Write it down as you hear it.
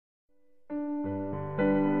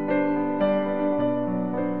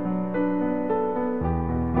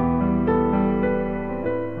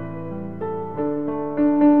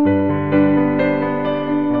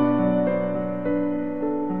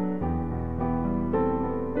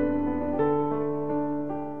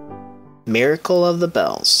Miracle of the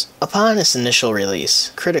Bells. Upon its initial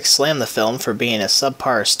release, critics slammed the film for being a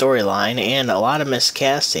subpar storyline and a lot of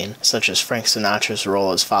miscasting, such as Frank Sinatra's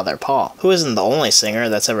role as Father Paul, who isn't the only singer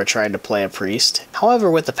that's ever tried to play a priest. However,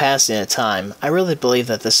 with the passing of time, I really believe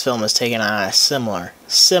that this film has taken on a similar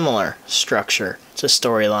structure to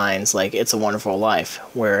storylines like It's a Wonderful Life,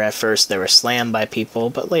 where at first they were slammed by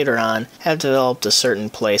people, but later on have developed a certain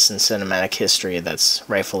place in cinematic history that's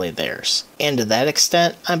rightfully theirs. And to that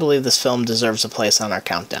extent, I believe this film deserves a place on our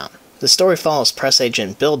countdown. The story follows press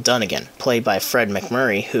agent Bill Dunnigan, played by Fred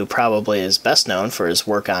McMurray, who probably is best known for his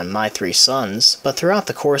work on My Three Sons, but throughout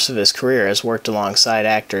the course of his career has worked alongside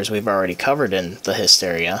actors we've already covered in the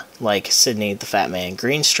Hysteria, like Sidney the Fat Man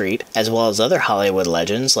Greenstreet, as well as other Hollywood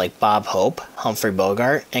legends like Bob Hope, Humphrey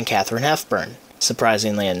Bogart, and Katharine Hepburn.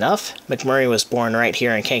 Surprisingly enough, McMurray was born right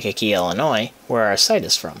here in Kankakee, Illinois, where our site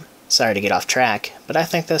is from. Sorry to get off track, but I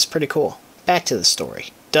think that's pretty cool. Back to the story.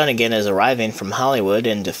 Dunnigan is arriving from Hollywood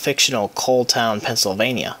into fictional Coal Town,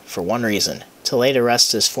 Pennsylvania, for one reason: to lay to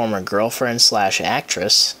rest his former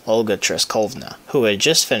girlfriend/actress, Olga Treskovna, who had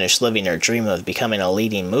just finished living her dream of becoming a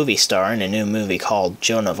leading movie star in a new movie called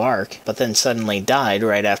Joan of Arc, but then suddenly died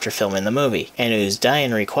right after filming the movie, and whose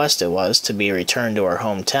dying request it was to be returned to her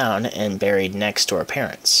hometown and buried next to her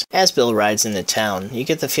parents. As Bill rides into town, you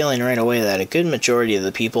get the feeling right away that a good majority of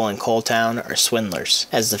the people in Coal Town are swindlers,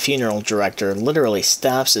 as the funeral director literally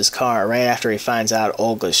stops his car right after he finds out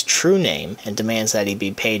Olga's true name and demands that he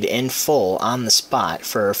be paid in full on the spot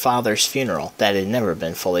for her father's funeral that had never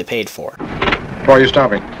been fully paid for. Why are you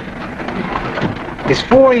stopping? It's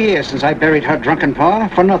 4 years since I buried her drunken pa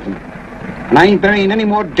for nothing. And I ain't burying any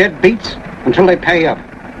more dead beats until they pay up.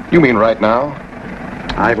 You mean right now?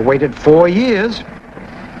 I've waited 4 years.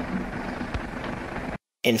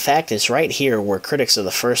 In fact, it's right here where critics of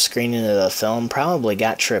the first screening of the film probably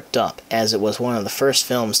got tripped up, as it was one of the first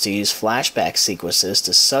films to use flashback sequences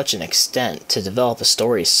to such an extent to develop a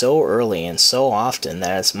story so early and so often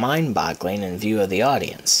that it's mind-boggling in view of the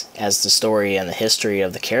audience, as the story and the history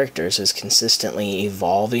of the characters is consistently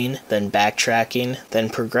evolving, then backtracking, then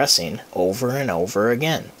progressing over and over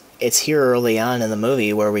again. It's here early on in the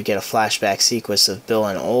movie where we get a flashback sequence of Bill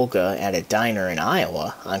and Olga at a diner in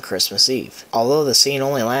Iowa on Christmas Eve. Although the scene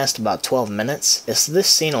only lasts about 12 minutes, it's this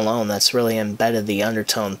scene alone that's really embedded the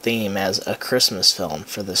undertone theme as a Christmas film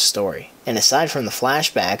for this story. And aside from the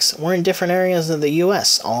flashbacks, we're in different areas of the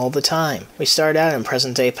US all the time. We start out in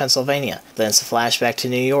present-day Pennsylvania, then it's a flashback to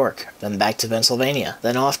New York, then back to Pennsylvania,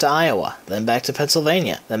 then off to Iowa, then back to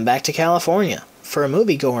Pennsylvania, then back to California. For a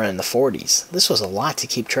moviegoer in the 40s, this was a lot to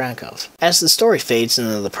keep track of. As the story fades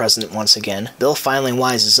into the present once again, Bill finally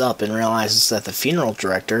wises up and realizes that the funeral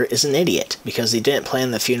director is an idiot because he didn't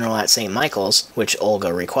plan the funeral at St. Michael's, which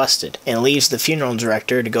Olga requested, and leaves the funeral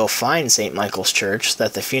director to go find St. Michael's Church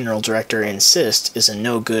that the funeral director insists is a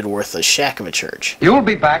no-good, worthless shack of a church. You'll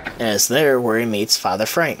be back. And it's there where he meets Father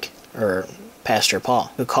Frank, or Pastor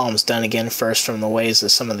Paul, who calms Dunnigan first from the ways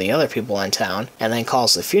of some of the other people in town, and then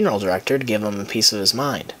calls the funeral director to give him a piece of his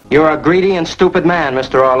mind. You're a greedy and stupid man,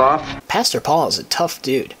 Mr. Orloff. Pastor Paul is a tough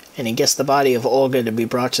dude, and he gets the body of Olga to be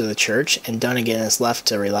brought to the church, and Dunnigan is left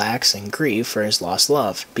to relax and grieve for his lost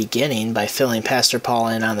love, beginning by filling Pastor Paul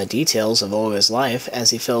in on the details of Olga's life as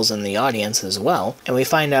he fills in the audience as well, and we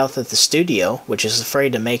find out that the studio, which is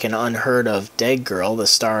afraid to make an unheard of dead girl the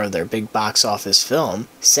star of their big box office film,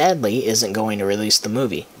 sadly isn't going to release the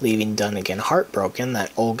movie, leaving Dunnigan heartbroken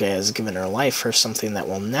that Olga has given her life for something that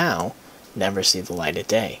will now never see the light of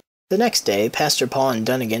day. The next day, Pastor Paul and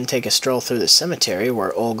Dunnigan take a stroll through the cemetery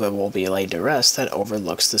where Olga will be laid to rest that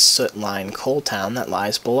overlooks the soot-lined coal town that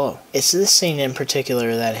lies below. It's this scene in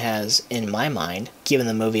particular that has, in my mind, given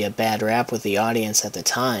the movie a bad rap with the audience at the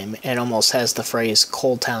time, and almost has the phrase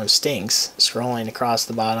 "Coal Town stinks" scrolling across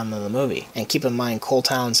the bottom of the movie. And keep in mind, coal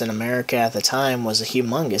towns in America at the time was a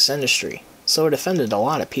humongous industry, so it offended a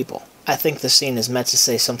lot of people. I think the scene is meant to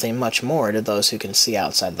say something much more to those who can see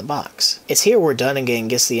outside the box. It's here where Dunnigan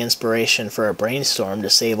gets the inspiration for a brainstorm to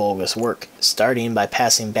save Olga's work, starting by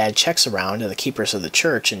passing bad checks around to the keepers of the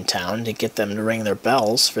church in town to get them to ring their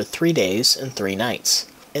bells for 3 days and 3 nights.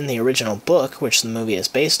 In the original book, which the movie is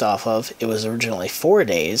based off of, it was originally 4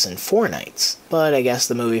 days and 4 nights, but I guess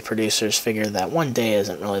the movie producers figured that 1 day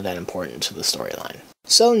isn't really that important to the storyline.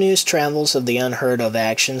 So news travels of the unheard of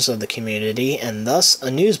actions of the community, and thus a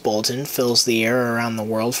news bulletin fills the air around the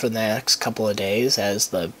world for the next couple of days as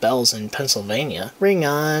the bells in Pennsylvania ring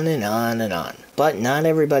on and on and on. But not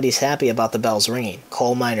everybody's happy about the bells ringing.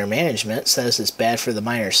 Coal miner management says it's bad for the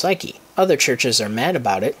miner's psyche. Other churches are mad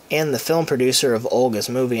about it, and the film producer of Olga's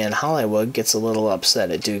movie in Hollywood gets a little upset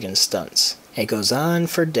at Dugan's stunts. It goes on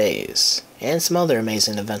for days, and some other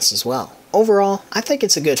amazing events as well. Overall, I think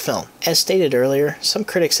it's a good film. As stated earlier, some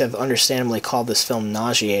critics have understandably called this film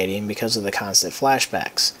nauseating because of the constant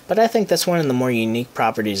flashbacks, but I think that's one of the more unique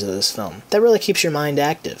properties of this film that really keeps your mind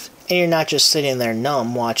active, and you're not just sitting there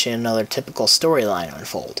numb watching another typical storyline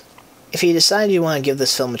unfold. If you decide you want to give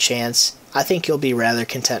this film a chance, I think you'll be rather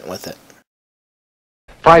content with it.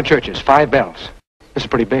 5 churches, 5 bells. This is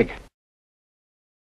pretty big.